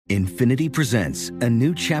Infinity presents a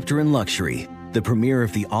new chapter in luxury, the premiere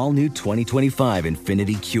of the all-new 2025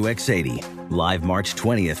 Infinity QX80, live March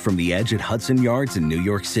 20th from the Edge at Hudson Yards in New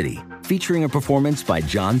York City, featuring a performance by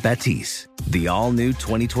John Batiste. The all-new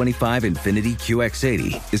 2025 Infinity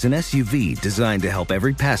QX80 is an SUV designed to help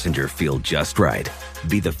every passenger feel just right.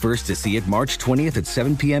 Be the first to see it March 20th at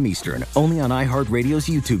 7 p.m. Eastern, only on iHeartRadio's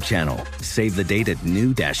YouTube channel. Save the date at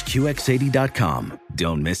new-QX80.com.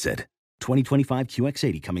 Don't miss it. 2025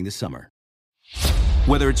 QX80 coming this summer.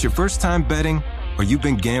 Whether it's your first time betting or you've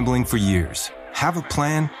been gambling for years, have a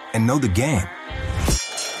plan and know the game.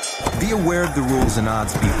 Be aware of the rules and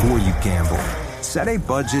odds before you gamble. Set a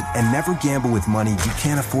budget and never gamble with money you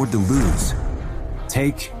can't afford to lose.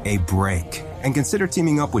 Take a break and consider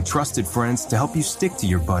teaming up with trusted friends to help you stick to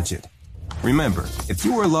your budget. Remember, if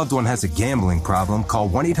you or a loved one has a gambling problem, call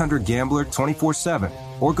 1-800-GAMBLER 24/7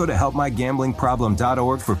 or go to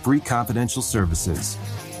helpmygamblingproblem.org for free confidential services.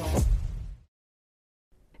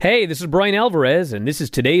 Hey, this is Brian Alvarez, and this is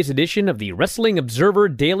today's edition of the Wrestling Observer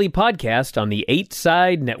Daily Podcast on the 8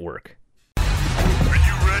 Side Network. Are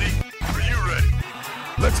you ready? Are you ready?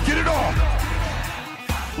 Let's get it on!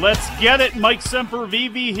 Let's get it. Mike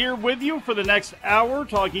Sempervive here with you for the next hour,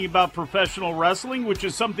 talking about professional wrestling, which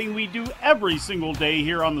is something we do every single day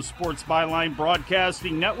here on the Sports Byline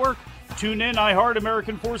Broadcasting Network. Tune in, iHeart,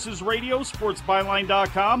 American Forces Radio,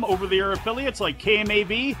 sportsbyline.com, over-the-air affiliates like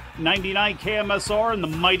KMAV, 99 KMSR, and the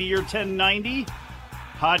mightier 1090.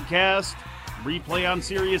 Podcast, replay on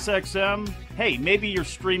SiriusXM. Hey, maybe you're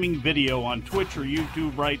streaming video on Twitch or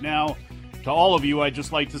YouTube right now. To all of you, I'd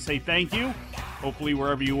just like to say thank you. Hopefully,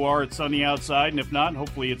 wherever you are, it's sunny outside, and if not,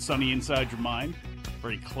 hopefully it's sunny inside your mind.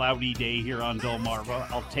 Very cloudy day here on Delmarva.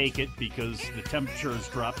 I'll take it because the temperature has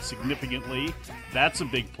dropped significantly. That's a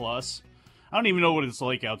big plus. I don't even know what it's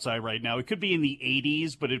like outside right now. It could be in the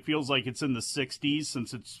 80s, but it feels like it's in the 60s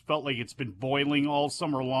since it's felt like it's been boiling all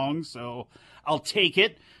summer long, so I'll take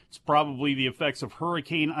it. It's probably the effects of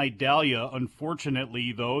Hurricane Idalia,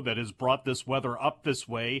 unfortunately, though, that has brought this weather up this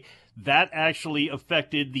way. That actually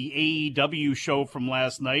affected the AEW show from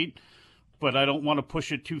last night, but I don't want to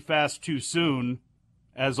push it too fast too soon.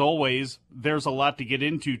 As always, there's a lot to get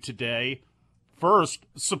into today. First,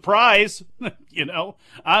 surprise,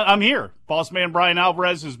 I'm here. Boss man Brian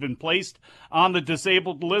Alvarez has been placed on the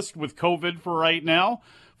disabled list with COVID for right now.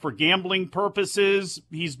 For gambling purposes,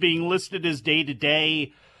 he's being listed as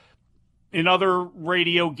day-to-day. In other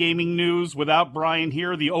radio gaming news, without Brian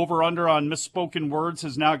here, the over-under on misspoken words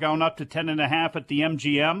has now gone up to 10.5 at the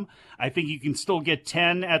MGM. I think you can still get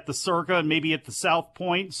 10 at the Circa and maybe at the South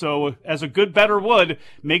Point. So as a good bettor would,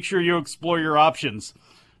 make sure you explore your options.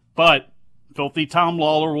 But Filthy Tom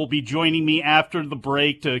Lawler will be joining me after the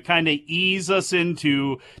break to kind of ease us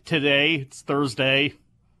into today. It's Thursday.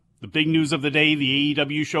 The big news of the day, the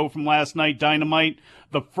AEW show from last night, Dynamite,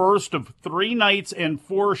 the first of 3 nights and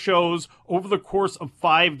 4 shows over the course of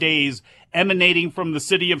 5 days, emanating from the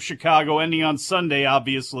city of Chicago, ending on Sunday,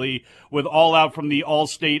 obviously, with All Out from the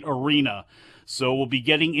Allstate Arena. So we'll be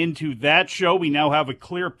getting into that show. We now have a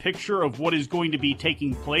clear picture of what is going to be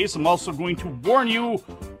taking place. I'm also going to warn you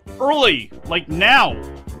early, like now,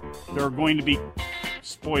 there are going to be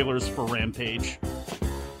spoilers for Rampage.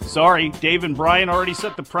 Sorry, Dave and Brian already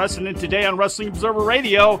set the precedent today on Wrestling Observer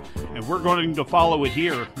Radio, and we're going to follow it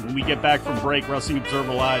here when we get back from break. Wrestling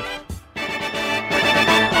Observer Live.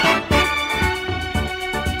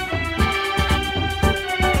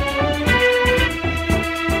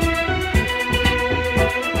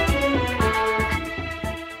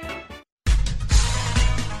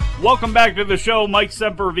 Welcome back to the show. Mike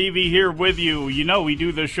Sempervive here with you. You know, we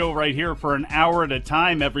do this show right here for an hour at a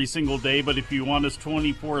time every single day, but if you want us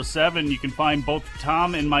 24/7, you can find both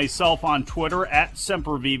Tom and myself on Twitter at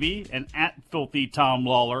Sempervive and at Filthy Tom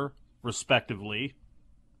Lawler, respectively.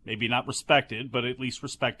 Maybe not respected, but at least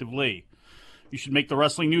respectively. You should make the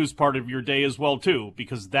wrestling news part of your day as well, too,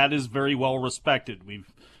 because that is very well respected.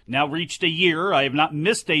 We've now reached a year. I have not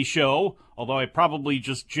missed a show, although I probably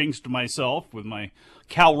just jinxed myself with my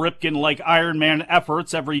Cal Ripken-like Iron Man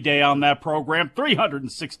efforts every day on that program,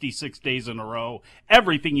 366 days in a row.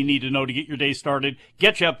 Everything you need to know to get your day started,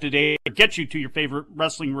 get you up to date, get you to your favorite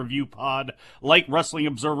wrestling review pod, like Wrestling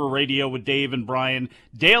Observer Radio with Dave and Brian.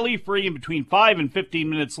 Daily, free, in between 5 and 15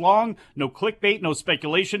 minutes long. No clickbait, no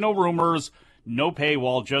speculation, no rumors. No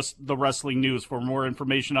paywall, just the wrestling news. For more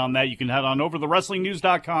information on that, you can head on over to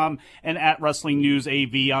WrestlingNews.com and at Wrestling News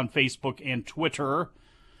AV on Facebook and Twitter.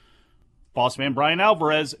 Bossman Brian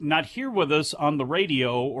Alvarez, not here with us on the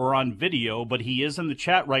radio or on video, but he is in the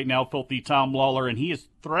chat right now, Filthy Tom Lawler, and he is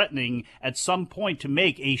threatening at some point to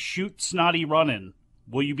make a Shoot Snotty run-in.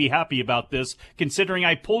 Will you be happy about this, considering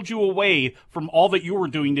I pulled you away from all that you were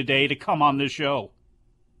doing today to come on this show?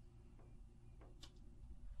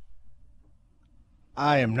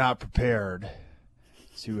 I am not prepared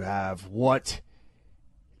to have what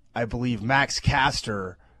I believe Max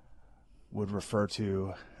Caster would refer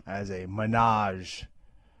to as a menage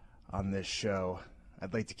on this show.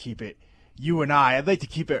 I'd like to keep it I'd like to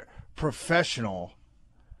keep it professional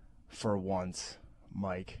for once,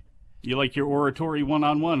 Mike. You like your oratory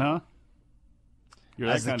one-on-one, huh? You're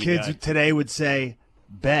as the kids today would say,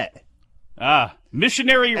 bet.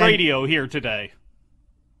 Missionary radio here today.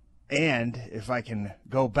 And if I can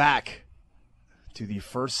go back to the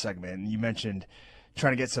first segment, you mentioned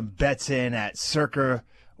trying to get some bets in at Circa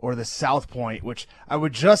or the South Point, which I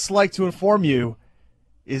would just like to inform you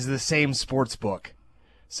is the same sports book.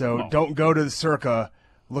 So don't go to the Circa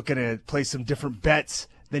looking to place some different bets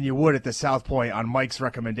than you would at the South Point on Mike's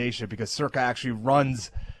recommendation, because Circa actually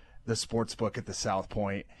runs the sports book at the South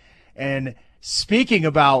Point. And speaking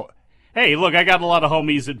about... Hey, look, I got a lot of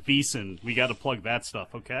homies at VEASAN. We got to plug that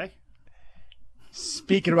stuff, okay?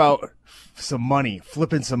 Speaking about some money,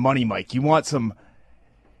 flipping some money, Mike, you want some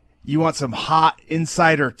hot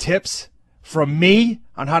insider tips from me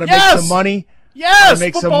on how to make some money? Yes! How to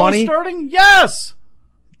make some money? Starting? Yes!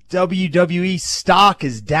 WWE stock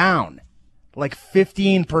is down like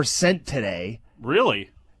 15% today. Really?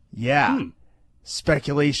 Yeah.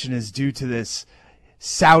 Speculation is due to this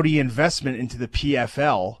Saudi investment into the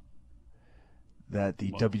PFL that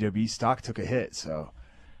the WWE stock took a hit. So,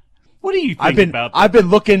 what do you think about that? I've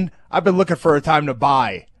been looking for a time to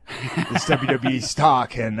buy this WWE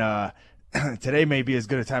stock, and today may be as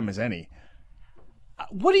good a time as any.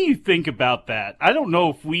 What do you think about that? I don't know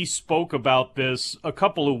if we spoke about this a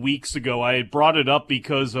couple of weeks ago. I had brought it up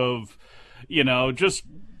because of, just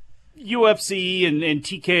UFC and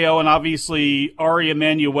TKO, and obviously Ari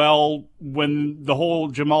Emanuel, when the whole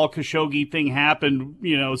Jamal Khashoggi thing happened,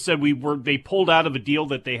 said they pulled out of a deal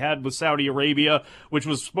that they had with Saudi Arabia, which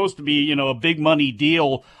was supposed to be, a big money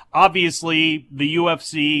deal. Obviously, the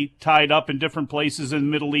UFC tied up in different places in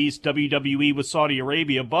the Middle East, WWE with Saudi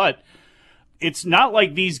Arabia, but it's not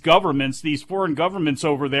like these foreign governments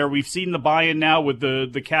over there. We've seen the buy-in now with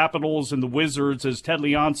the Capitals and the Wizards as Ted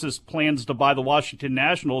Leonsis plans to buy the Washington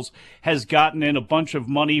Nationals, has gotten in a bunch of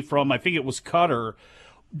money from, I think it was Qatar.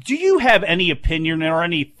 Do you have any opinion or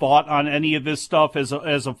any thought on any of this stuff as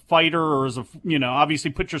a fighter, or as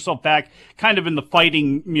obviously put yourself back kind of in the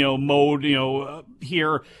fighting, mode,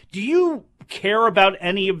 here. Do you care about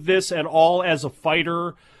any of this at all as a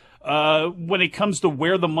fighter? When it comes to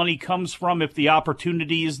where the money comes from, if the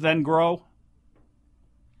opportunities then grow?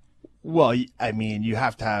 Well, I mean, you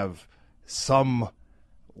have to have some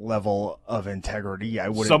level of integrity.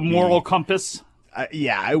 Some moral compass?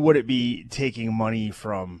 I wouldn't be taking money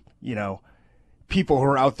from, people who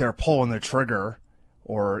are out there pulling the trigger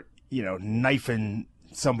or, knifing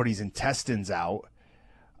somebody's intestines out.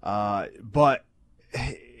 But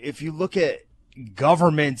if you look at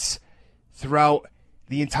governments throughout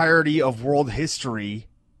the entirety of world history,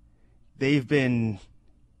 they've been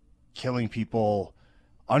killing people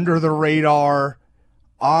under the radar,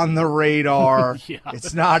 on the radar. Yeah.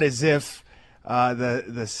 It's not as if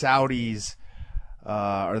the Saudis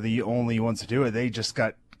are the only ones to do it. They just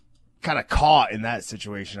got kind of caught in that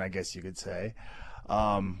situation, I guess you could say.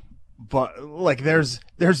 But like there's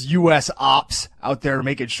U.S. ops out there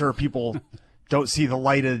making sure people don't see the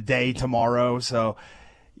light of the day tomorrow. So,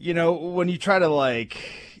 when you try to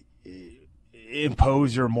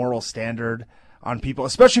impose your moral standard on people,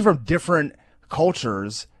 especially from different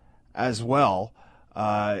cultures as well,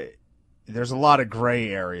 there's a lot of gray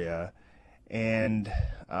area. And,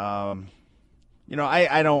 I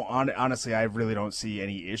really don't see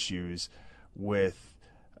any issues with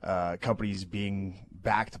companies being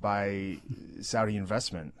backed by Saudi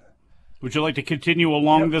investment. Would you like to continue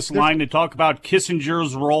along this line to talk about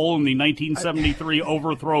Kissinger's role in the 1973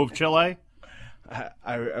 overthrow of Chile?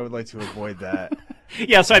 I would like to avoid that.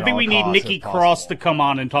 Yes, I think we need Nikki Cross to come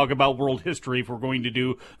on and talk about world history if we're going to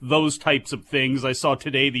do those types of things. I saw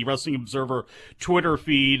today the Wrestling Observer Twitter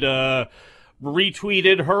feed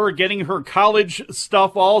retweeted her getting her college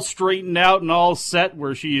stuff all straightened out and all set,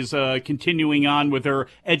 where she's continuing on with her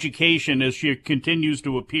education as she continues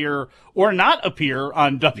to appear or not appear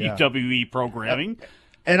on WWE programming.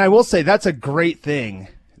 And I will say that's a great thing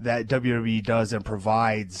that WWE does and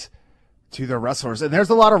provides to their wrestlers. And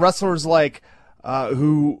there's a lot of wrestlers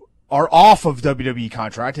who are off of WWE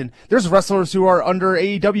contract, and there's wrestlers who are under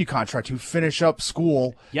AEW contract who finish up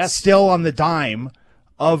school still on the dime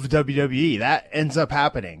of WWE. That ends up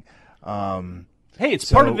happening. Hey,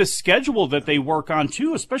 it's part of the schedule that they work on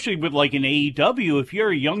too, especially with like an AEW. If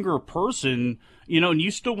you're a younger person, and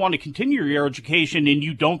you still want to continue your education and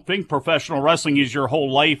you don't think professional wrestling is your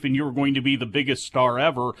whole life and you're going to be the biggest star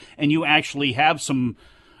ever, and you actually have some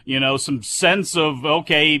sense of,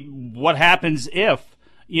 okay, what happens if,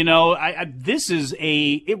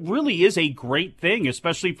 it really is a great thing,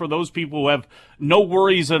 especially for those people who have no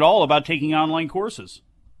worries at all about taking online courses.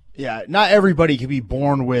 Yeah, not everybody can be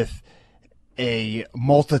born with a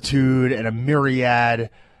multitude and a myriad,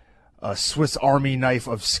 a Swiss Army knife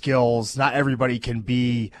of skills. Not everybody can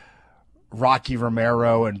be Rocky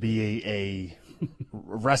Romero and be a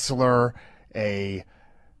wrestler, a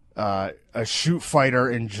shoot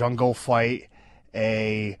fighter in Jungle Fight,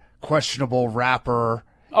 a questionable rapper.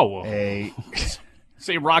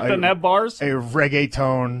 Say Rock doesn't have bars? A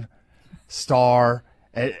reggaeton star,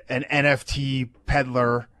 an NFT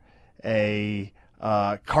peddler, a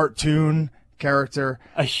cartoon character.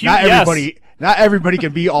 Not everybody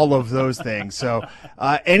can be all of those things. So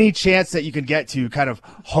any chance that you can get to kind of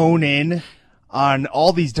hone in on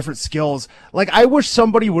all these different skills. Like, I wish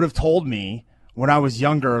somebody would have told me when I was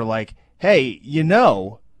younger, like, hey,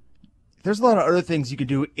 there's a lot of other things you can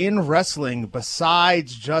do in wrestling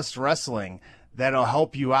besides just wrestling that'll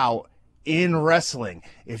help you out in wrestling.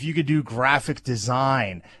 If you could do graphic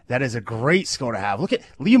design, that is a great skill to have. Look at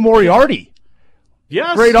Lee Moriarty.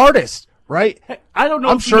 Yes. Great artist, right? I don't know.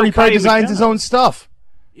 I'm sure he probably designs his own stuff.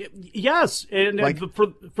 Yes, and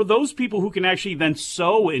for those people who can actually then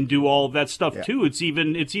sew and do all of that stuff too, it's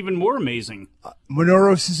even more amazing.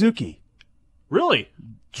 Minoru Suzuki. Really?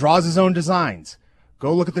 Draws his own designs.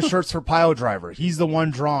 Go look at the shirts for Pile Driver. He's the one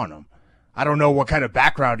drawing them. I don't know what kind of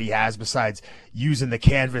background he has besides using the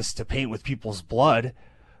canvas to paint with people's blood,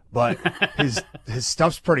 but his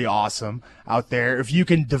stuff's pretty awesome out there. If you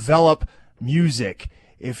can develop music,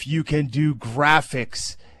 if you can do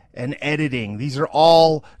graphics and editing, these are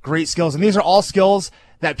all great skills. And these are all skills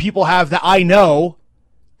that people have that I know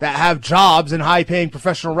that have jobs in high-paying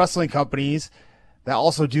professional wrestling companies that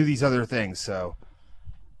also do these other things. So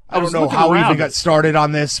I don't know how we even got started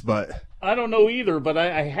on this, but I don't know either. But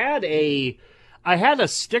I had a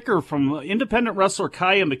sticker from independent wrestler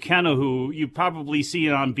Kaya McKenna, who you probably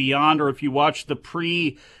see on Beyond, or if you watch the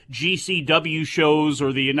pre-GCW shows,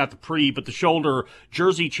 or not the pre, but the Shoulder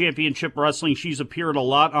Jersey Championship Wrestling. She's appeared a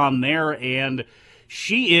lot on there, and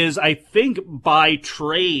she is, I think, by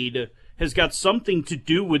trade, has got something to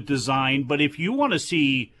do with design. But if you want to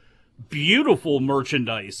see beautiful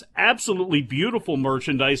merchandise, absolutely beautiful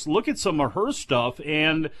merchandise, look at some of her stuff.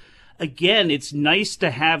 And again, it's nice to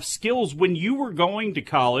have skills. When you were going to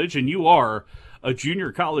college, and you are a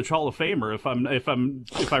junior college Hall of Famer, if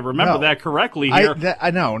I remember that correctly here.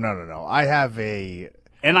 No. I have a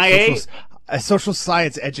NIA social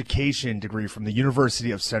science education degree from the University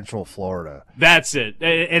of Central Florida. That's it.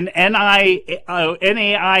 An NAIA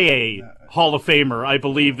Hall of Famer, I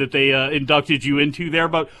believe, that they inducted you into there.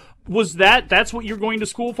 But that's what you're going to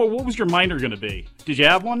school for? What was your minor going to be? Did you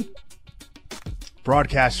have one?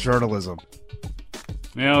 Broadcast journalism.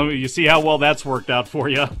 You see how well that's worked out for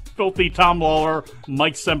you. Filthy Tom Lawler,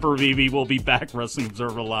 Mike Sempervive will be back. Wrestling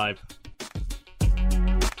Observer Live.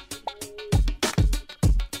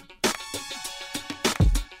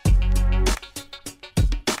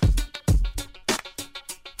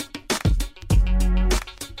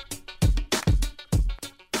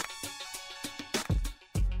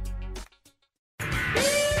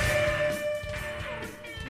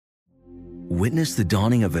 Witness the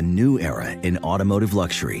dawning of a new era in automotive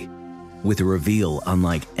luxury with a reveal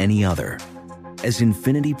unlike any other as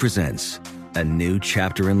Infiniti presents a new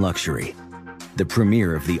chapter in luxury, the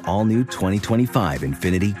premiere of the all-new 2025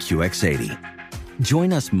 Infiniti QX80.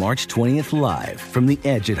 Join us March 20th live from the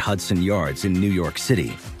Edge at Hudson Yards in New York City,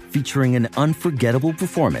 featuring an unforgettable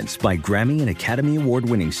performance by Grammy and Academy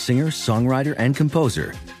Award-winning singer, songwriter, and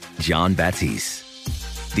composer Jon Batiste.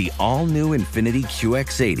 The all-new Infiniti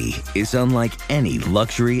QX80 is unlike any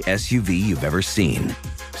luxury SUV you've ever seen.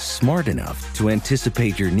 Smart enough to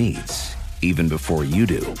anticipate your needs, even before you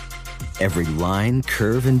do. Every line,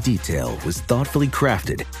 curve, and detail was thoughtfully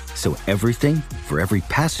crafted, so everything for every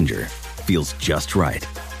passenger feels just right.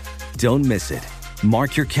 Don't miss it.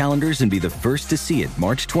 Mark your calendars and be the first to see it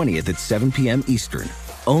March 20th at 7 p.m. Eastern,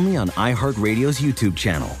 only on iHeartRadio's YouTube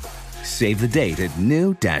channel. Save the date at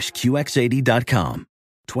new-QX80.com.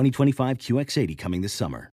 2025 QX80 coming this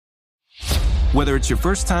summer. Whether it's your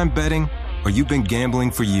first time betting or you've been gambling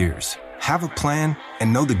for years, have a plan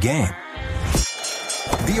and know the game.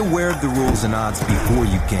 Be aware of the rules and odds before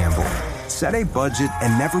you gamble. Set a budget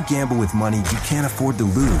and never gamble with money you can't afford to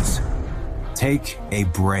lose. Take a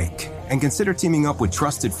break And consider teaming up with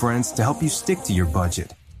trusted friends to help you stick to your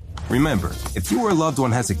budget. Remember, if you or a loved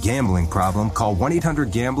one has a gambling problem, call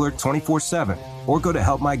 1-800-GAMBLER 24/7 or go to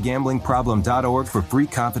helpmygamblingproblem.org for free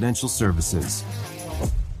confidential services.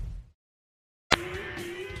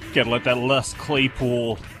 Gotta let that Les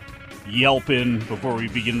Claypool yelp in before we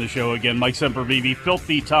begin the show again. Mike Sempervive,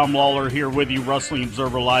 Filthy Tom Lawler here with you, Wrestling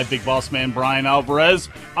Observer Live, Big Boss Man Brian Alvarez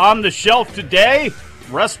on the shelf today.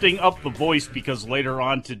 Resting up the voice because later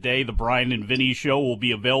on today, the Brian and Vinny show will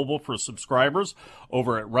be available for subscribers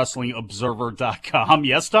over at WrestlingObserver.com.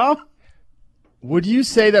 Yes, Tom? Would you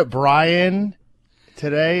say that Brian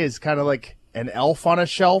today is kind of like an elf on a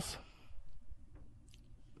shelf?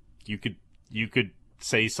 You could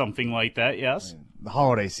say something like that, yes. The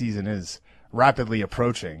holiday season is rapidly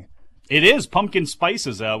approaching. It is. Pumpkin spice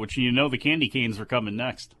is out, which you know the candy canes are coming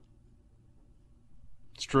next.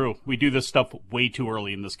 It's true. We do this stuff way too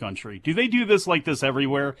early in this country. Do they do this like this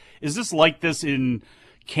everywhere? Is this like this in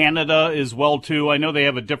Canada as well, too? I know they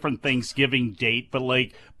have a different Thanksgiving date, but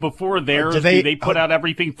like before theirs, do they put out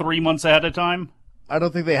everything 3 months ahead of time? I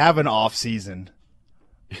don't think they have an off season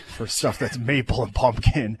for stuff that's maple and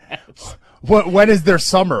pumpkin. When is their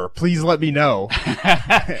summer? Please let me know.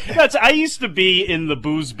 I used to be in the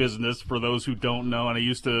booze business, for those who don't know, and I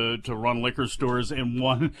used to run liquor stores,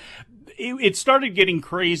 and it started getting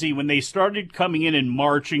crazy when they started coming in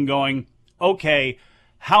March and going, okay,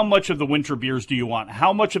 how much of the winter beers do you want?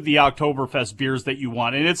 How much of the Oktoberfest beers that you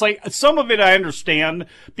want? And it's like, some of it I understand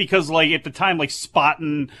because like at the time, like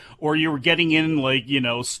Spaten, or you were getting in like, you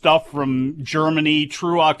know, stuff from Germany,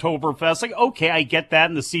 true Oktoberfest. Like, okay, I get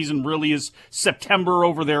that. And the season really is September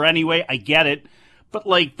over there anyway. I get it. But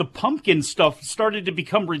like the pumpkin stuff started to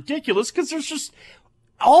become ridiculous because there's just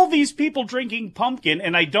all these people drinking pumpkin,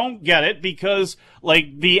 and I don't get it because,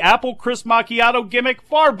 like, the apple crisp macchiato gimmick,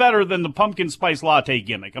 far better than the pumpkin spice latte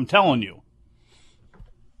gimmick. I'm telling you. Do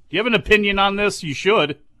you have an opinion on this? You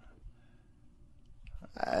should.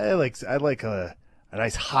 I like a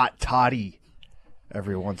nice hot toddy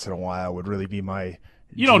every once in a while would really be my.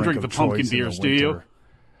 You don't drink the pumpkin beers, do you?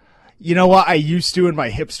 You know what? I used to in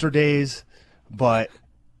my hipster days, but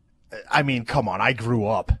I mean, come on, I grew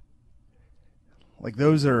up. Like,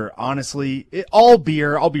 those are honestly all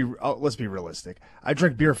beer. Let's be realistic. I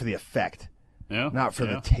drink beer for the effect, not for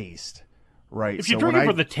the taste, right? If you drink it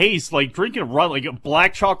for the taste, like drinking like a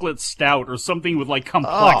black chocolate stout or something with like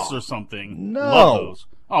complex or something. No, love those.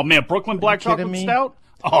 Oh man, Brooklyn black chocolate stout.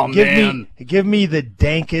 Oh man, give me the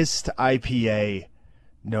dankest IPA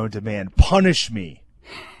known to man. Punish me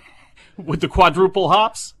with the quadruple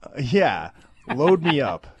hops. Yeah, load me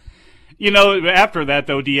up. You know, after that,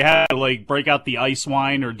 though, do you have to, like, break out the ice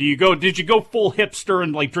wine, or did you go full hipster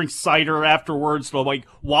and, like, drink cider afterwards to, like,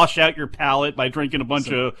 wash out your palate by drinking a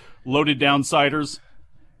bunch of loaded down ciders?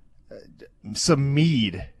 Some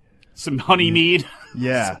mead. Some honey mead?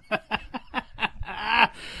 Yeah.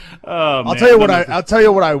 Oh, I'll tell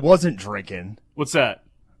you what I wasn't drinking. What's that?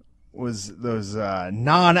 Was those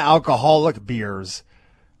non-alcoholic beers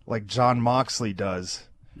like John Moxley does.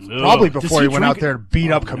 Probably before he went out there and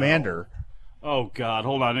beat up Commander. Oh, God,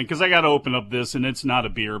 hold on, because I got to open up this, and it's not a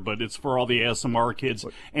beer, but it's for all the ASMR kids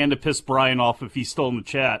and to piss Brian off if he's still in the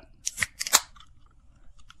chat.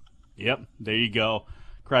 Yep, there you go.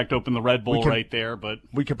 Cracked open the Red Bull right there, but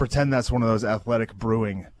we could pretend that's one of those Athletic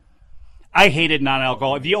Brewing. I hated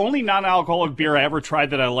non-alcoholic. The only non-alcoholic beer I ever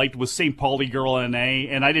tried that I liked was St. Pauli Girl N.A.,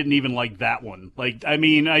 and I didn't even like that one. Like, I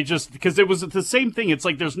mean, because it was the same thing. It's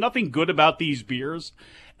like there's nothing good about these beers.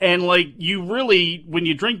 And, like, you really, when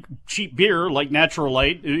you drink cheap beer, like Natural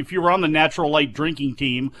Light, if you were on the Natural Light drinking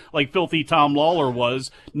team, like Filthy Tom Lawler was,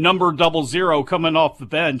 number 00 coming off the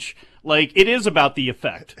bench, like, it is about the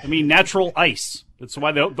effect. I mean, natural ice. That's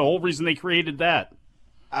why the whole reason they created that.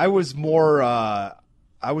 I was more of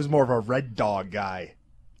a Red Dog guy.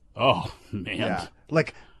 Oh, man. Yeah.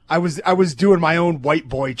 Like, I was doing my own white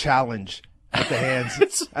boy challenge at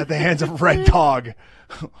the hands of Red Dog.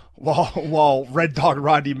 While Red Dog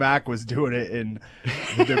Rodney Mack was doing it in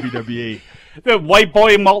the WWE. The White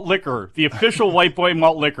Boy Malt Liquor, the official White Boy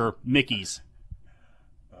Malt Liquor, Mickey's.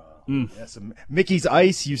 Yes, Mickey's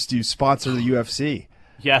Ice used to sponsor the UFC.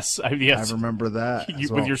 Yes, I remember that.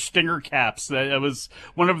 With your stinger caps. That was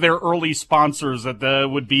one of their early sponsors that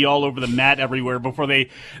would be all over the mat everywhere before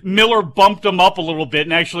Miller bumped them up a little bit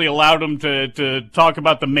and actually allowed them to talk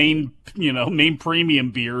about the main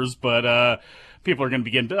premium beers, but people are going to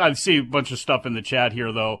begin. I see a bunch of stuff in the chat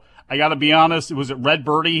here, though. I got to be honest. Was it Red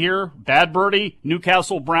Birdie here? Bad Birdie?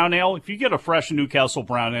 Newcastle Brown Ale? If you get a fresh Newcastle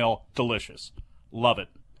Brown Ale, delicious. Love it.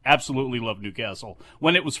 Absolutely love Newcastle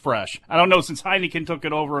when it was fresh. I don't know, since Heineken took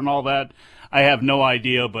it over and all that, I have no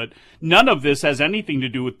idea, but none of this has anything to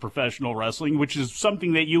do with professional wrestling, which is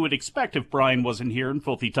something that you would expect if Brian wasn't here and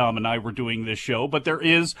Filthy Tom and I were doing this show. But there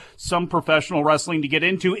is some professional wrestling to get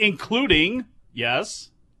into, including, yes,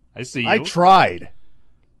 I see you. I tried.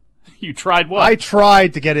 You tried what? I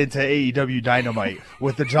tried to get into AEW Dynamite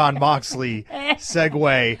with the John Moxley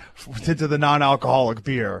segue into the non-alcoholic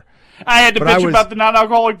beer. I had to bitch about the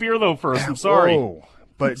non-alcoholic beer, though, first. I'm sorry. Oh,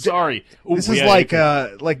 but sorry. This is like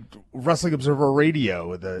Wrestling Observer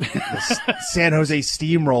Radio, the San Jose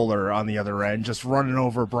Steamroller on the other end, just running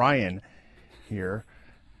over Brian here.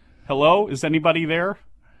 Hello? Is anybody there?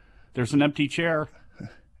 There's an empty chair.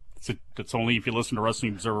 That's only if you listen to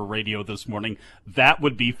Wrestling Observer Radio this morning. That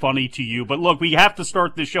would be funny to you. But look, we have to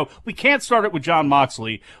start this show. We can't start it with John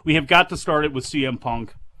Moxley. We have got to start it with CM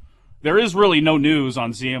Punk. There is really no news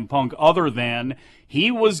on CM Punk other than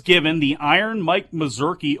he was given the Iron Mike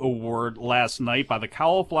Mazurki Award last night by the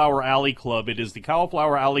Cauliflower Alley Club. It is the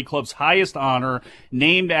Cauliflower Alley Club's highest honor,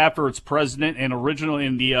 named after its president and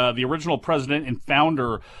the original president and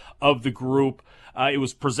founder of the group. It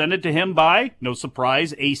was presented to him by, no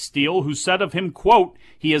surprise, Ace Steel, who said of him, quote,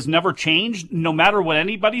 "He has never changed. No matter what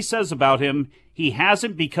anybody says about him, he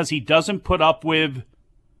hasn't, because he doesn't put up with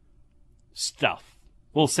stuff."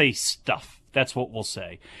 We'll say stuff. That's what we'll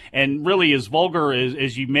say. And really, as vulgar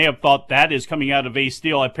as you may have thought that is coming out of Ace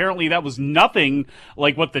Steel, apparently that was nothing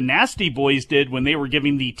like what the Nasty Boys did when they were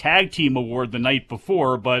giving the Tag Team Award the night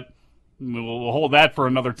before, but we'll hold that for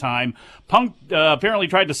another time. Punk apparently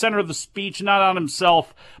tried to center the speech not on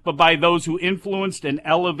himself, but by those who influenced and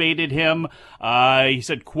elevated him. He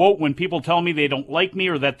said, quote, "When people tell me they don't like me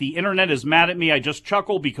or that the internet is mad at me, I just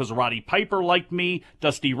chuckle because Roddy Piper liked me,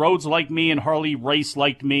 Dusty Rhodes liked me, and Harley Race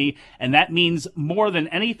liked me. And that means more than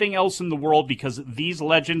anything else in the world because these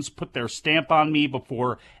legends put their stamp on me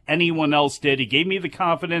before anyone else did. He gave me the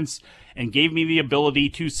confidence and gave me the ability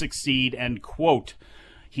to succeed," end quote.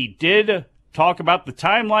 He did talk about the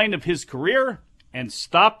timeline of his career and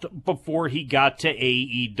stopped before he got to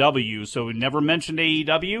AEW. So he never mentioned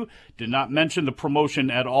AEW, did not mention the promotion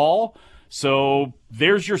at all. So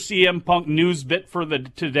there's your CM Punk news bit for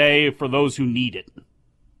today for those who need it.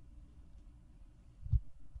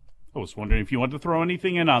 I was wondering if you wanted to throw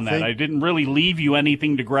anything in on that. I didn't really leave you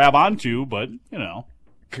anything to grab onto, but, you know.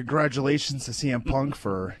 Congratulations to CM Punk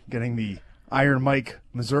for getting the Iron Mike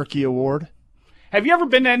Mazurki Award. Have you ever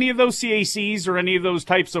been to any of those CACs or any of those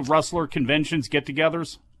types of wrestler conventions,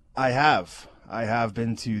 get-togethers? I have. I have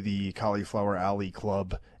been to the Cauliflower Alley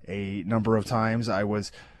Club a number of times. I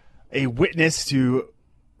was a witness to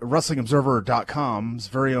WrestlingObserver.com's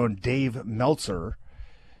very own Dave Meltzer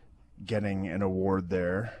getting an award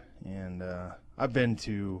there. And I've been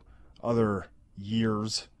to other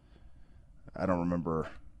years. I don't remember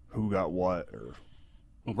who got what or...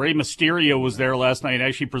 Rey Mysterio was there last night and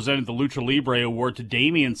actually presented the Lucha Libre Award to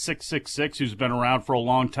Damien 666, who's been around for a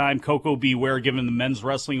long time. Coco Beware given the Men's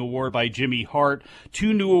Wrestling Award by Jimmy Hart.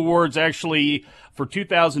 2 new awards actually for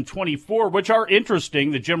 2024, which are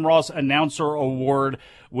interesting. The Jim Ross Announcer Award,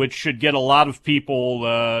 which should get a lot of people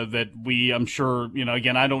I'm sure,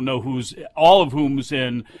 again, I don't know all of whom's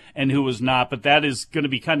in and who is not, but that is going to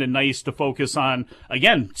be kind of nice to focus on,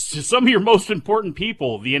 again, some of your most important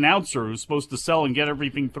people, the announcer who's supposed to sell and get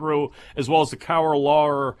everything through, as well as the Carl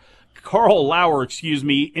Lauer,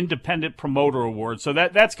 Independent Promoter Award. So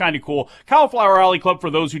that's kind of cool. Cauliflower Alley Club, for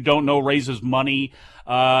those who don't know, raises money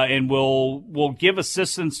and will give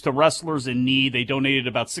assistance to wrestlers in need. They donated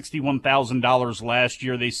about $61,000 last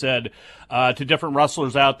year, they said, to different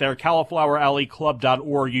wrestlers out there.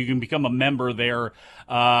 CauliflowerAlleyClub.org. You can become a member there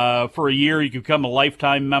for a year. You can become a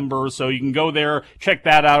lifetime member. So you can go there, check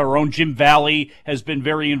that out. Our own Jim Valley has been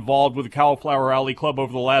very involved with the Cauliflower Alley Club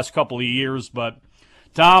over the last couple of years. But,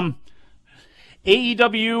 Tom,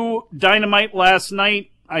 AEW Dynamite last night,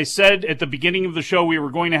 I said at the beginning of the show we were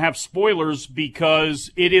going to have spoilers because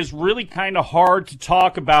it is really kind of hard to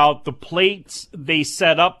talk about the plates they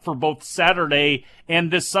set up for both Saturday and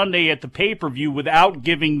this Sunday at the pay-per-view without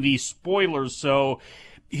giving the spoilers. So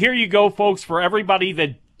here you go, folks. For everybody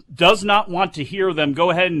that does not want to hear them, go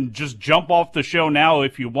ahead and just jump off the show now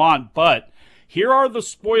if you want. But here are the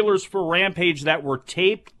spoilers for Rampage that were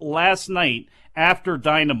taped last night after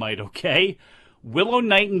Dynamite, okay? Willow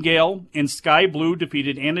Nightingale and Sky Blue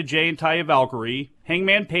defeated Anna Jay and Taya Valkyrie.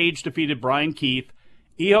 Hangman Page defeated Brian Keith.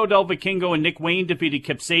 Hijo del Vikingo and Nick Wayne defeated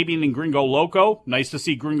Kip Sabian and Gringo Loco. Nice to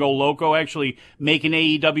see Gringo Loco actually make an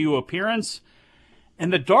AEW appearance.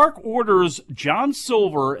 And the Dark Order's John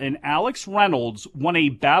Silver and Alex Reynolds won a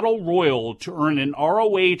battle royal to earn an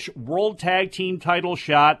ROH World Tag Team title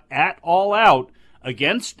shot at All Out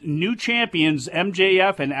against new champions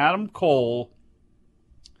MJF and Adam Cole.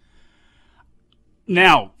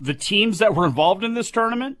 Now, the teams that were involved in this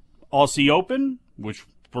tournament, Aussie Open, which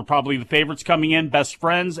were probably the favorites coming in, Best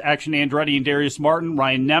Friends, Action Andretti and Darius Martin,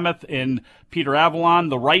 Ryan Nemeth and Peter Avalon,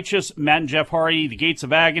 The Righteous, Matt and Jeff Hardy, The Gates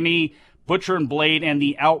of Agony, Butcher and Blade, and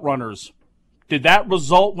the Outrunners. Did that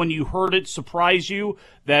result, when you heard it, surprise you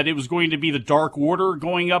that it was going to be the Dark Order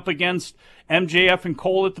going up against MJF and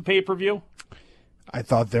Cole at the pay-per-view? I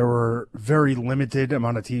thought there were very limited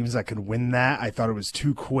amount of teams that could win that. I thought it was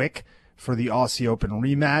too quick for the Aussie Open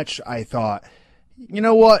rematch. I thought, you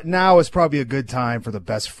know what, now is probably a good time for the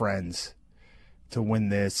Best Friends to win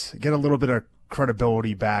this, get a little bit of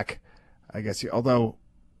credibility back, I guess, although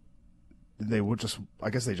they would just, I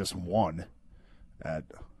guess they just won at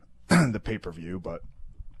the pay-per-view, but,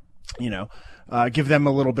 you know, give them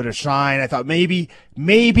a little bit of shine. I thought maybe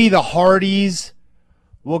the Hardys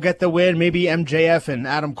will get the win. Maybe MJF and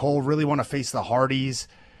Adam Cole really want to face the Hardys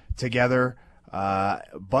together.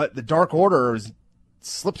 But the Dark Order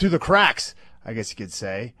slipped through the cracks, I guess you could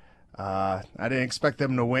say. I didn't expect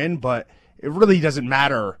them to win, but it really doesn't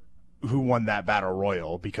matter who won that battle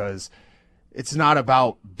royal because it's not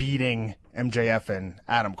about beating MJF and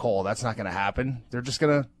Adam Cole. That's not going to happen. They're just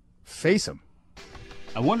going to face him.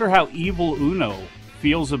 I wonder how Evil Uno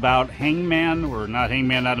feels about Hangman, or not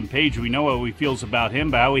Hangman Adam Page. We know how he feels about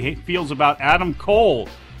him, but how he feels about Adam Cole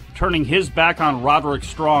turning his back on Roderick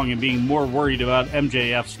Strong and being more worried about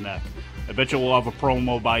MJF's neck. I bet you we'll have a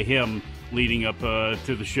promo by him leading up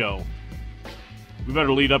to the show. We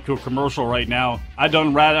better lead up to a commercial right now. I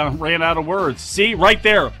done ran out of words. See, right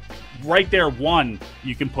there, one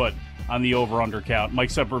you can put on the over-under count. Mike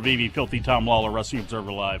Sempervive, Filthy Tom Lawler, Wrestling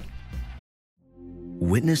Observer Live.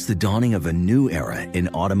 Witness the dawning of a new era in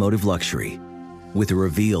automotive luxury with a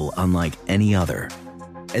reveal unlike any other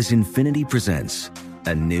as Infiniti presents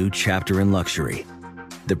a new chapter in luxury,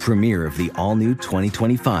 the premiere of the all-new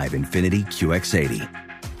 2025 Infiniti QX80.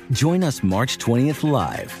 Join us March 20th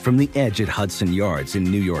live from the Edge at Hudson Yards in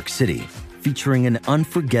New York City, featuring an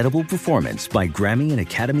unforgettable performance by Grammy and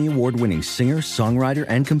Academy Award-winning singer, songwriter,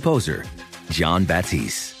 and composer, Jon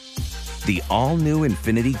Batiste. The all-new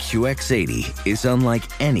Infiniti QX80 is unlike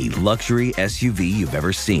any luxury SUV you've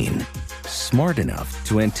ever seen. Smart enough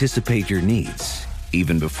to anticipate your needs,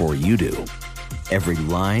 even before you do. Every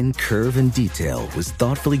line, curve, and detail was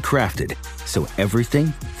thoughtfully crafted, so everything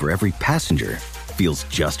for every passenger feels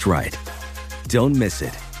just right. Don't miss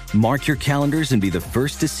it. Mark your calendars and be the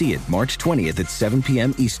first to see it March 20th at 7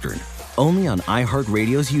 p.m. Eastern, only on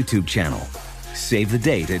iHeartRadio's YouTube channel. Save the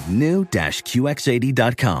date at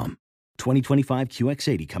new-QX80.com. 2025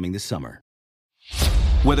 QX80 coming this summer.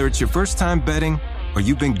 Whether it's your first time betting or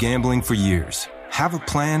you've been gambling for years, have a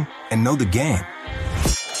plan and know the game.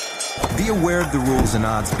 Be aware of the rules and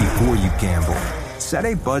odds before you gamble. Set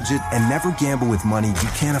a budget and never gamble with money you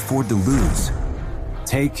can't afford to lose.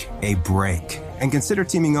 Take a break and consider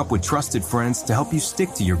teaming up with trusted friends to help you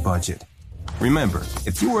stick to your budget. Remember,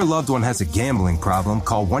 if you or a loved one has a gambling problem,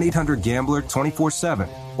 call 1-800-GAMBLER 24/7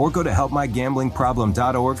 or go to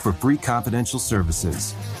helpmygamblingproblem.org for free confidential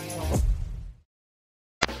services.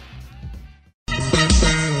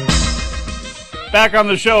 Back on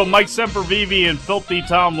the show, Mike Sempervive and Filthy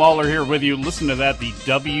Tom Lawler here with you. Listen to that, the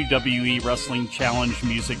WWE Wrestling Challenge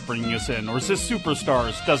music bringing us in. Or is this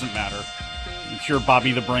Superstars? Doesn't matter. I'm sure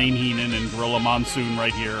Bobby the Brain Heenan and Gorilla Monsoon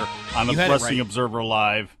right here on the Wrestling Observer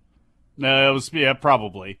Live. No, it was, yeah,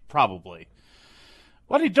 probably.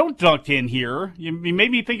 Well, don't dunk in here. You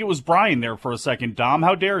made me think it was Brian there for a second, Dom.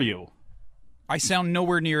 How dare you? I sound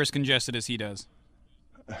nowhere near as congested as he does.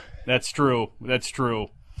 That's true.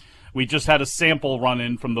 We just had a sample run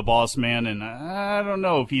in from the boss man, and I don't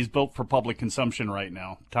know if he's built for public consumption right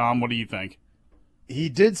now. Tom, what do you think? He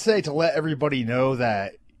did say to let everybody know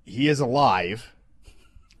that he is alive,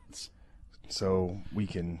 so we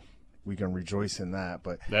can rejoice in that.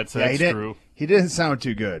 But that's true. He didn't sound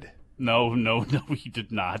too good. No, he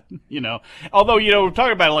did not. Although, we're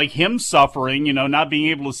talking about like him suffering, not being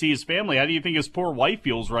able to see his family. How do you think his poor wife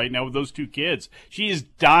feels right now with those two kids? She is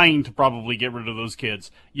dying to probably get rid of those kids.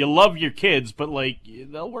 You love your kids, but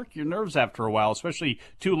they'll work your nerves after a while, especially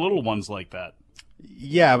two little ones like that.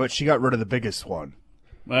 Yeah, but she got rid of the biggest one.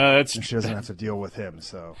 And she doesn't have to deal with him,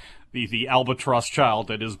 so. The albatross child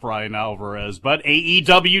that is Brian Alvarez. But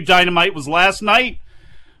AEW Dynamite was last night.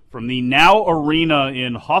 From the Now Arena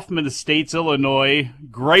in Hoffman Estates, Illinois,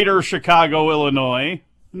 Greater Chicago, Illinois.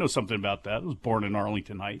 I know something about that. I was born in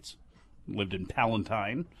Arlington Heights. lived in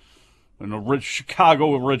Palatine, a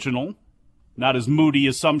Chicago original. Not as moody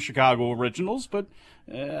as some Chicago originals, but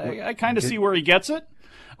I kind of see where he gets it.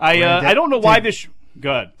 I don't know why this.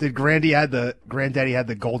 Good. Did Granddaddy had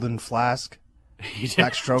the golden flask? He did.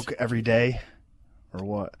 Backstroke every day, or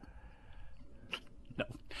what?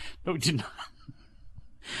 No, he did not.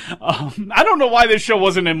 I don't know why this show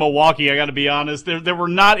wasn't in Milwaukee, I got to be honest. There were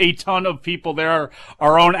not a ton of people there.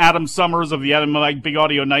 Our own Adam Summers of the Adam Mike Big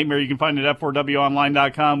Audio Nightmare, you can find it at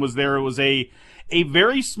f4wonline.com, was there. It was a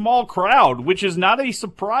very small crowd, which is not a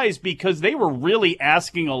surprise because they were really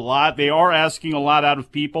asking a lot. They are asking a lot out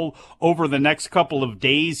of people over the next couple of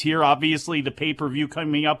days here. Obviously, the pay-per-view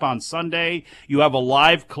coming up on Sunday. You have a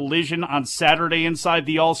live Collision on Saturday inside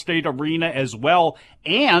the Allstate Arena as well.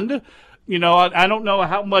 And I don't know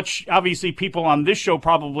how much, obviously, people on this show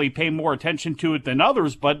probably pay more attention to it than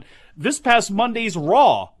others, but this past Monday's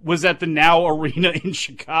Raw was at the Now Arena in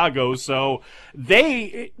Chicago, so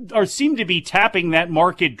they seem to be tapping that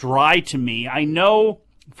market dry to me. I know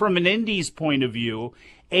from an Indies point of view,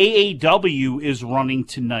 AEW is running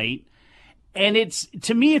tonight, and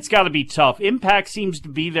to me, it's got to be tough. Impact seems to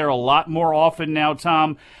be there a lot more often now,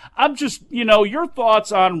 Tom. I'm just, your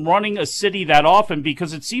thoughts on running a city that often,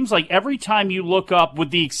 because it seems like every time you look up,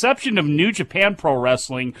 with the exception of New Japan Pro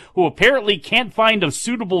Wrestling, who apparently can't find a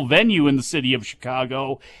suitable venue in the city of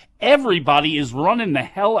Chicago, everybody is running the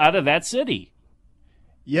hell out of that city.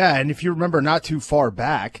 Yeah, and if you remember not too far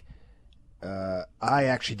back, I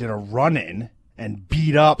actually did a run-in and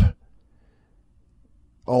beat up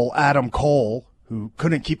old Adam Cole, who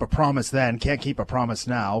couldn't keep a promise then, can't keep a promise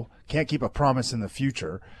now, can't keep a promise in the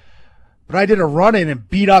future. But I did a run-in and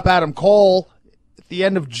beat up Adam Cole at the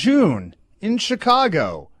end of June in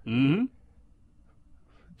Chicago during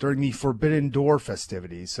the Forbidden Door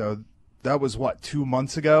festivities. So that was, 2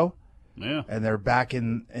 months ago? Yeah. And they're back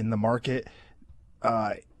in the market.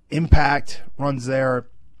 Impact runs there.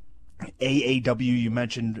 AAW, you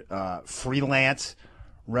mentioned, Freelance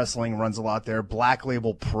Wrestling runs a lot there. Black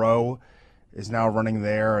Label Pro is now running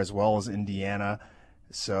there, as well as Indiana.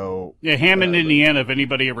 So yeah, Hammond, Indiana, if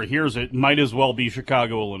anybody ever hears it, might as well be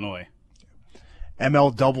Chicago, Illinois.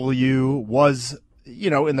 MLW was,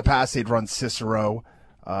 in the past they'd run Cicero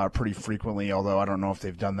pretty frequently, although I don't know if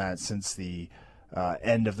they've done that since the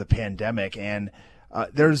end of the pandemic. And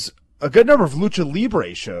there's a good number of Lucha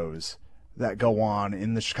Libre shows that go on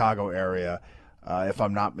in the Chicago area, if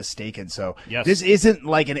I'm not mistaken. So yes. This isn't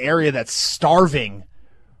like an area that's starving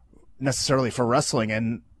necessarily for wrestling.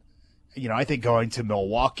 And, I think going to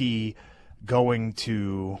Milwaukee, going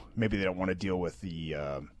to, maybe they don't want to deal with the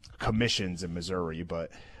commissions in Missouri,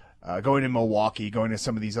 but going to Milwaukee, going to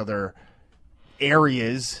some of these other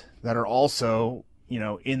areas that are also,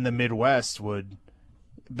 in the Midwest would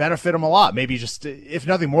benefit them a lot. Maybe just, if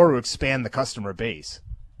nothing more, to expand the customer base.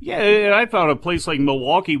 Yeah, I thought a place like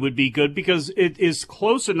Milwaukee would be good because it is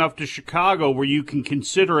close enough to Chicago where you can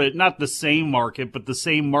consider it not the same market, but the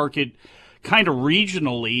same market kind of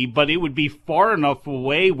regionally, but it would be far enough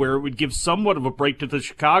away where it would give somewhat of a break to the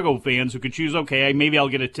Chicago fans who could choose, okay, maybe I'll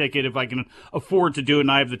get a ticket if I can afford to do it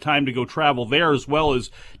and I have the time to go travel there, as well as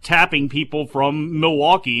tapping people from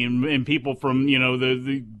Milwaukee and people from,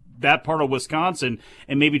 that part of Wisconsin,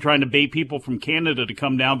 and maybe trying to bait people from Canada to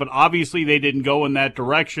come down. But obviously they didn't go in that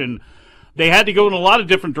direction. They had to go in a lot of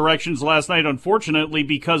different directions last night, unfortunately,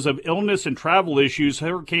 because of illness and travel issues.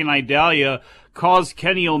 Hurricane Idalia caused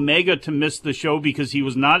Kenny Omega to miss the show because he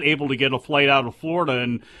was not able to get a flight out of Florida.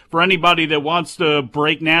 And for anybody that wants to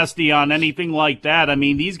break nasty on anything like that, I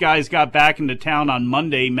mean, these guys got back into town on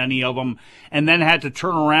Monday, many of them, and then had to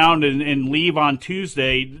turn around and leave on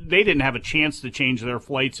Tuesday. They didn't have a chance to change their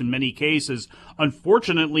flights in many cases.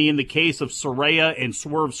 Unfortunately, in the case of Saraya and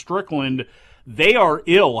Swerve Strickland, they are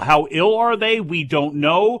ill. How ill are they? We don't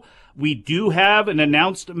know. We do have an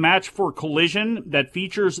announced match for Collision that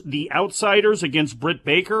features the Outsiders against Britt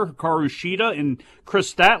Baker, Hikaru Shida, and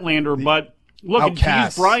Chris Statlander. But look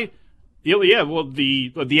at Brian. Yeah, well,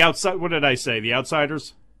 the outside. What did I say? The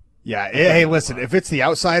Outsiders. Yeah. Hey, listen. If it's the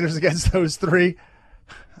Outsiders against those three,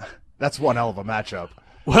 that's one hell of a matchup.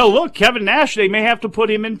 Well, look, Kevin Nash, they may have to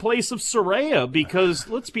put him in place of Saraya because,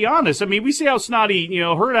 let's be honest, I mean, we see how snotty,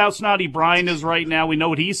 heard how snotty Brian is right now. We know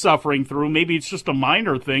what he's suffering through. Maybe it's just a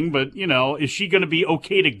minor thing, but, is she going to be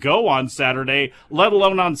okay to go on Saturday, let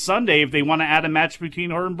alone on Sunday, if they want to add a match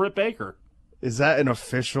between her and Britt Baker? Is that an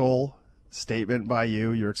official statement by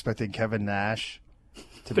you? You're expecting Kevin Nash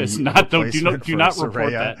to be not, do not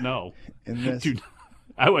report that, no. In this?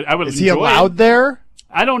 I would Is he allowed there?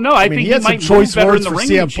 I don't know. I think he might move better in the ring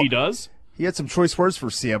than she does. He had some choice words for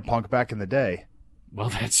CM Punk back in the day. Well,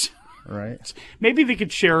 that's right? Maybe they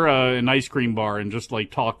could share an ice cream bar and just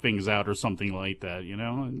like talk things out or something like that, you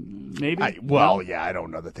know? Maybe. I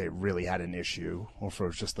don't know that they really had an issue, or if it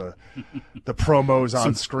was just the promos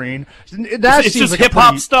on screen. That it's seems just like hip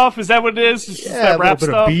hop stuff. Is that what it is? It's just that a rap little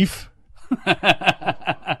bit stuff. of beef.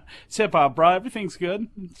 It's hip hop, bro. Everything's good.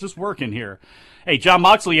 It's just working here. Hey, John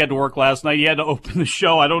Moxley had to work last night. He had to open the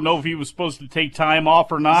show. I don't know if he was supposed to take time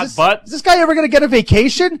off or not, but is this guy ever going to get a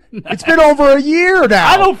vacation? It's been over a year now.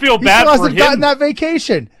 I don't feel bad for him. He still hasn't gotten that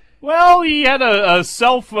vacation. Well, he had a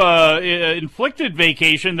self-inflicted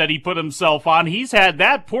vacation that he put himself on. He's had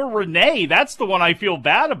that. Poor Renee. That's the one I feel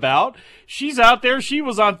bad about. She's out there. She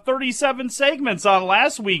was on 37 segments on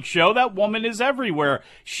last week's show. That woman is everywhere.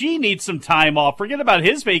 She needs some time off. Forget about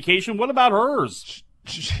his vacation. What about hers?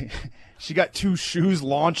 She got 2 shoes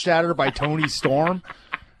launched at her by Tony Storm.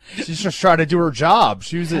 She's just trying to do her job.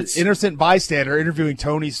 She was an innocent bystander interviewing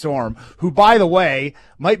Tony Storm, who, by the way,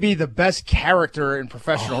 might be the best character in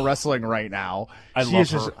professional wrestling right now. I she love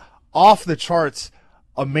is her. just off the charts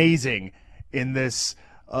amazing in this,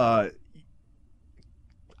 I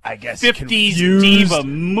guess, 50s confused, diva,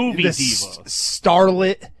 movie this diva.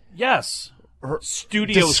 Starlet. Yes. Her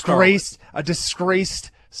Studio a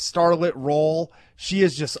disgraced starlet role. She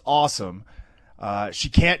is just awesome. She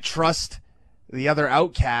can't trust the other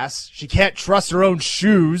outcasts. She can't trust her own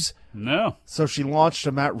shoes. No. So she launched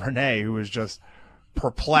them at Renee, who was just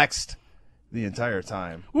perplexed the entire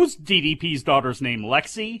time. Who's DDP's daughter's name?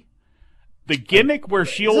 Lexi? The gimmick where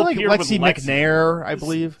she'll Is it like appear Lexi with Lexi McNair, I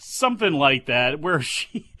believe? Something like that,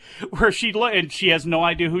 and she has no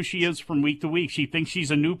idea who she is from week to week. She thinks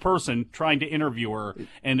she's a new person trying to interview her,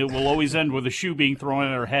 and it will always end with a shoe being thrown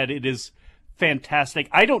at her head. It is fantastic.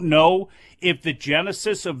 I don't know if the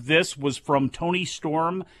genesis of this was from Tony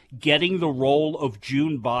Storm getting the role of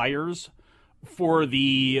June Byers for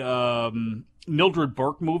the Mildred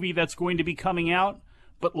Burke movie that's going to be coming out,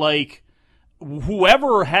 but like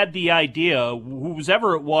whoever had the idea,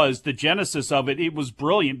 whoever it was, the genesis of it, it was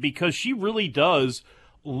brilliant because she really does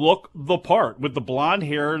look the part with the blonde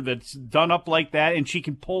hair that's done up like that, and she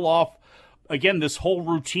can pull off, again, this whole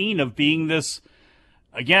routine of being this,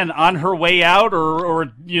 again, on her way out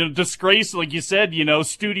or you know, disgrace, like you said, you know,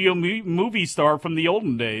 studio movie star from the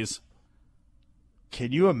olden days.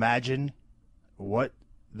 Can you imagine what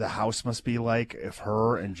the house must be like if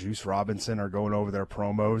her and Juice Robinson are going over their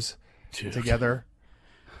promos together?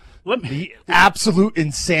 The absolute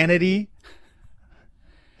insanity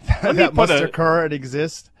that must occur and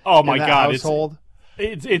exist. Oh my in that God! household.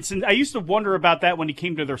 It's. I used to wonder about that when it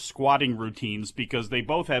came to their squatting routines because they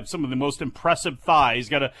both have some of the most impressive thighs.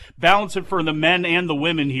 Got to balance it for the men and the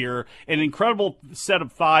women here. An incredible set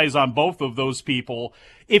of thighs on both of those people.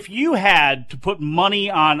 If you had to put money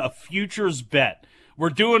on a futures bet, we're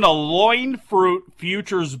doing a loin fruit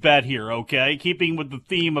futures bet here, okay? Keeping with the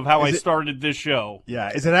theme of how I started this show. Yeah,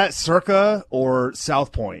 is it at Circa or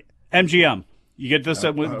South Point? MGM. You get this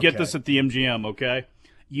okay. Get this at the MGM, okay?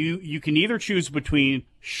 You can either choose between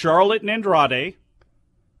Charlotte and Andrade,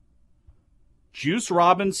 Juice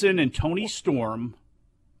Robinson and Tony Storm,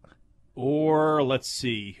 or let's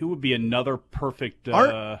see, who would be another perfect?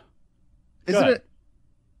 Are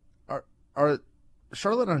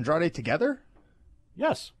Charlotte and Andrade together?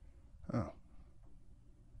 Yes. Oh.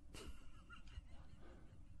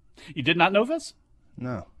 You did not know this?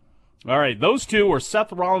 No. All right, those two are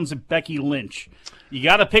Seth Rollins and Becky Lynch. You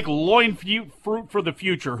got to pick loin fruit for the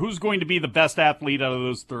future. Who's going to be the best athlete out of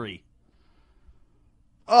those three?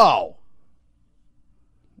 Oh.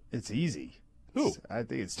 It's easy. Who? I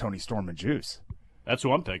think it's Tony Storm and Juice. That's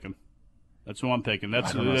who I'm picking. That's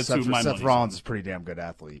who Seth Rollins is a pretty damn good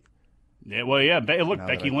athlete. Yeah, well, yeah. Look, Now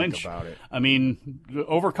Becky that I Lynch. think about it. I mean,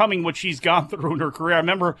 overcoming what she's gone through in her career. I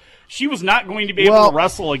remember she was not going to be able to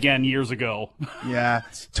wrestle again years ago. Yeah.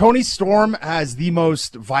 Tony Storm has the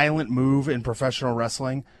most violent move in professional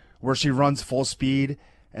wrestling where she runs full speed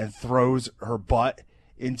and throws her butt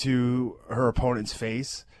into her opponent's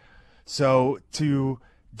face. So to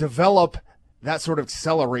develop that sort of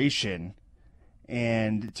acceleration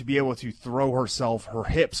and to be able to throw her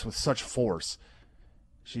hips with such force,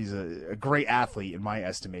 she's a great athlete in my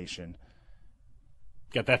estimation.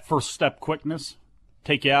 Got that first step quickness.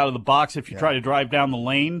 Take you out of the box if you try to drive down the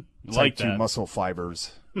lane. Like Type 2 that. muscle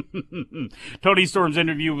fibers. Tony Storm's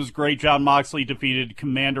interview was great. John Moxley defeated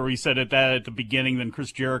Commander. He said that at the beginning. Then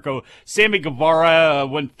Chris Jericho. Sammy Guevara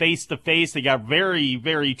went face to face. They got very,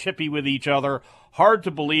 very chippy with each other. hard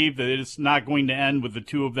to believe that it's not going to end with the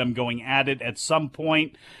two of them going at it at some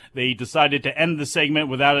point. They decided to end the segment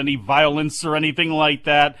without any violence or anything like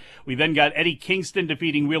that. We then got Eddie Kingston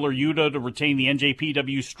defeating Wheeler Yuta to retain the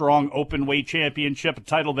NJPW Strong Openweight Championship, a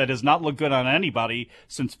title that has not looked good on anybody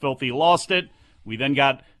since Filthy lost it. We then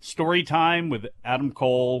got story time with Adam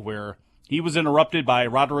Cole, where he was interrupted by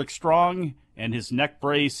Roderick Strong and his neck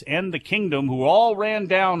brace and the Kingdom, who all ran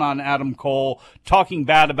down on Adam Cole, talking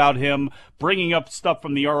bad about him, bringing up stuff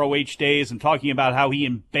from the ROH days and talking about how he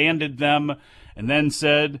abandoned them, and then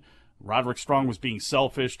said Roderick Strong was being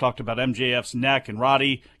selfish, talked about MJF's neck, and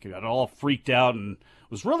Roddy got all freaked out and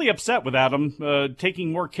was really upset with Adam,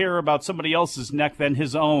 taking more care about somebody else's neck than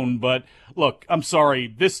his own. But look, I'm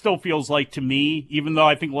sorry, this still feels like, to me, even though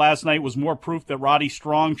I think last night was more proof that Roddy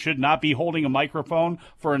Strong should not be holding a microphone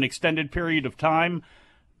for an extended period of time,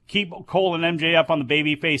 keep Cole and MJF on the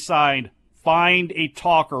babyface side. Find a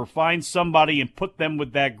talker, find somebody and put them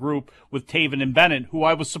with that group with Taven and Bennett, who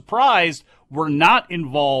I was surprised were not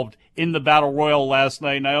involved in the Battle Royal last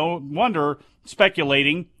night. And I wonder,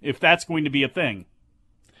 speculating, if that's going to be a thing.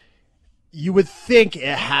 You would think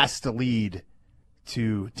it has to lead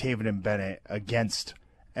to Taven and Bennett against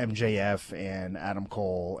MJF and Adam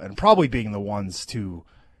Cole, and probably being the ones to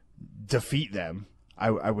defeat them,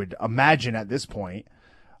 I would imagine at this point,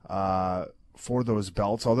 for those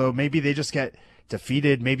belts. Although maybe they just get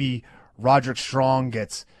defeated. Maybe Roderick Strong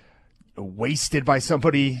gets wasted by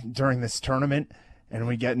somebody during this tournament, and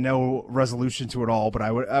we get no resolution to it all. But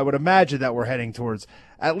I would imagine that we're heading towards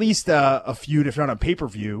at least a feud, if not a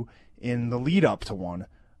pay-per-view, in the lead up to one,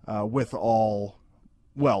 with all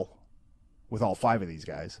five of these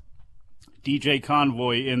guys. DJ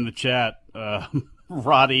Convoy in the chat.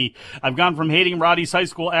 Roddy, I've gone from hating Roddy's high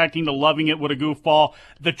school acting to loving it. What a goofball.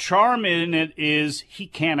 The charm in it is he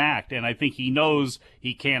can't act, and I think he knows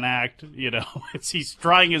he can't act. He's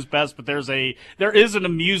trying his best, but there is an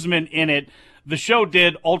amusement in it. The show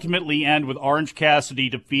did ultimately end with Orange Cassidy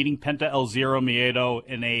defeating Penta El Zero Miedo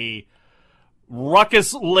in a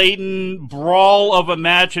ruckus-laden brawl of a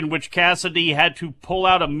match in which Cassidy had to pull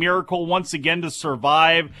out a miracle once again to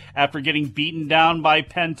survive after getting beaten down by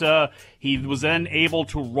Penta. He was then able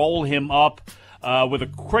to roll him up with a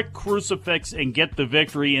quick crucifix and get the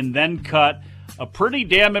victory, and then cut a pretty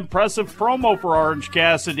damn impressive promo for Orange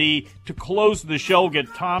Cassidy to close the show.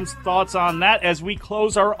 Get Tom's thoughts on that as we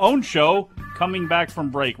close our own show coming back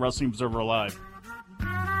from break. Wrestling Observer Live.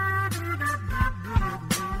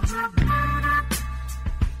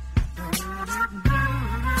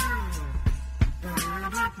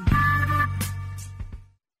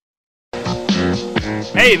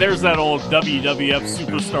 Hey, there's that old WWF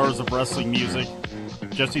Superstars of Wrestling music.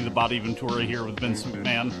 Jesse the Body Ventura here with Vince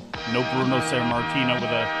McMahon. No Bruno Sammartino with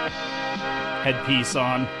a headpiece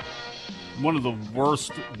on. One of the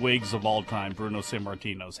worst wigs of all time, Bruno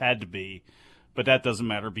Sammartino's. Had to be. But that doesn't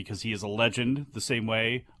matter because he is a legend, the same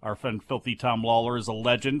way our friend Filthy Tom Lawler is a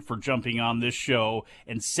legend for jumping on this show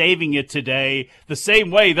and saving it today, the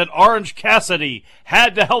same way that Orange Cassidy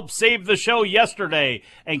had to help save the show yesterday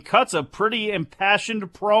and cuts a pretty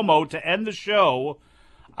impassioned promo to end the show.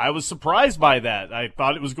 I was surprised by that. I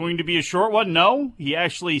thought it was going to be a short one. No, he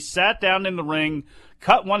actually sat down in the ring,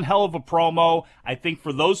 cut one hell of a promo. I think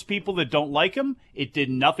for those people that don't like him, it did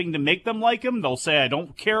nothing to make them like him. They'll say, I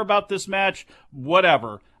don't care about this match,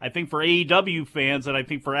 whatever. I think for AEW fans, and I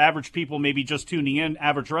think for average people maybe just tuning in,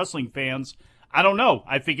 average wrestling fans, I don't know.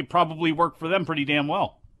 I think it probably worked for them pretty damn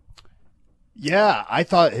well. Yeah, I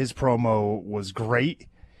thought his promo was great.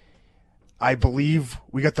 I believe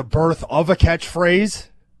we got the birth of a catchphrase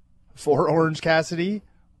for Orange Cassidy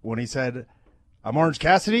when he said, I'm Orange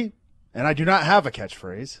Cassidy, and I do not have a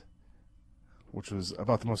catchphrase, which was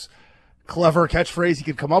about the most clever catchphrase he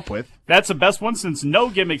could come up with. That's the best one since No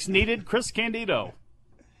Gimmicks Needed, Chris Candido.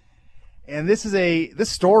 And this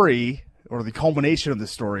story, or the culmination of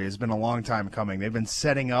this story, has been a long time coming. They've been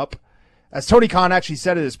setting up, as Tony Khan actually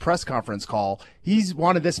said at his press conference call, he's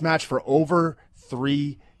wanted this match for over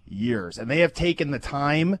 3 years. And they have taken the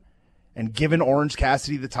time and given Orange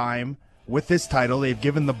Cassidy the time with this title. They've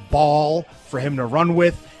given the ball for him to run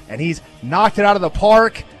with, and he's knocked it out of the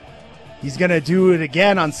park. He's going to do it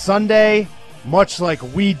again on Sunday, much like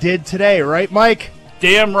we did today, right, Mike?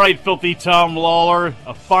 Damn right, Filthy Tom Lawler.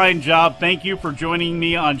 A fine job. Thank you for joining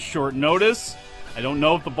me on short notice. I don't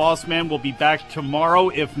know if the boss man will be back tomorrow.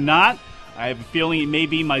 If not, I have a feeling it may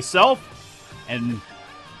be myself, and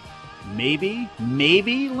maybe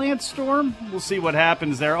Lance Storm. We'll see what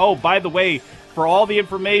happens there. Oh, by the way, for all the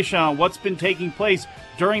information on what's been taking place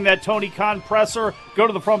during that Tony Khan presser, go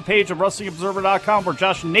to the front page of WrestlingObserver.com where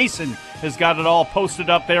Josh Nason has got it all posted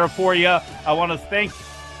up there for you. I want to thank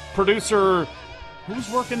producer, who's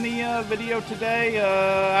working the video today?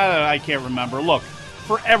 I can't remember. Look,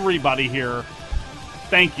 for everybody here,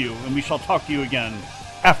 thank you, and we shall talk to you again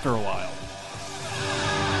after a while.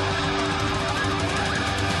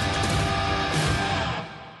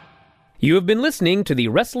 You have been listening to the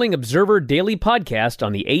Wrestling Observer Daily Podcast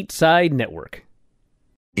on the 8-Side Network.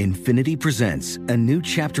 Infinity presents a new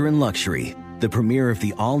chapter in luxury, the premiere of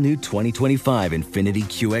the all-new 2025 Infinity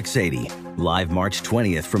QX80, live March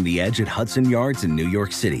 20th from the Edge at Hudson Yards in New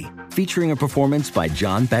York City, featuring a performance by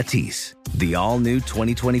John Batiste. The all-new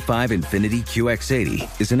 2025 Infinity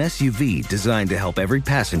QX80 is an SUV designed to help every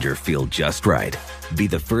passenger feel just right. Be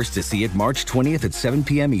the first to see it March 20th at 7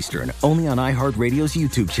 p.m. Eastern, only on iHeartRadio's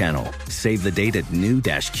YouTube channel. Save the date at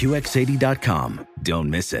new-QX80.com. Don't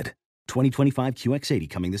miss it. 2025 QX80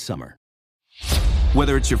 coming this summer.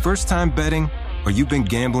 Whether it's your first time betting or you've been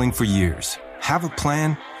gambling for years, have a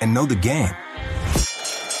plan and know the game.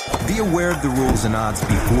 Be aware of the rules and odds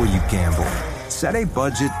before you gamble. Set a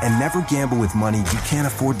budget and never gamble with money you can't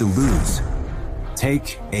afford to lose.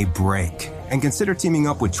 Take a break and consider teaming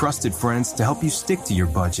up with trusted friends to help you stick to your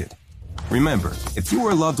budget. Remember, if you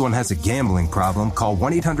or a loved one has a gambling problem, call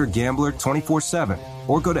 1-800-GAMBLER 24/7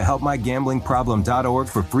 or go to helpmygamblingproblem.org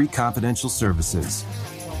for free confidential services.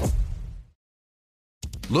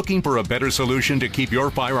 Looking for a better solution to keep your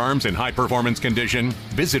firearms in high-performance condition?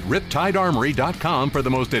 Visit RiptideArmory.com for the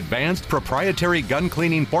most advanced proprietary gun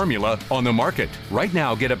cleaning formula on the market. Right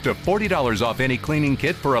now, get up to $40 off any cleaning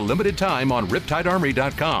kit for a limited time on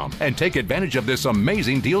RiptideArmory.com and take advantage of this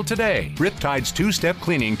amazing deal today. Riptide's two-step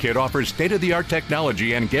cleaning kit offers state-of-the-art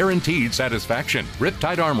technology and guaranteed satisfaction.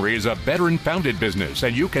 Riptide Armory is a veteran-founded business,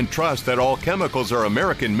 and you can trust that all chemicals are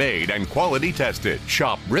American-made and quality tested.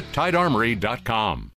 Shop RiptideArmory.com.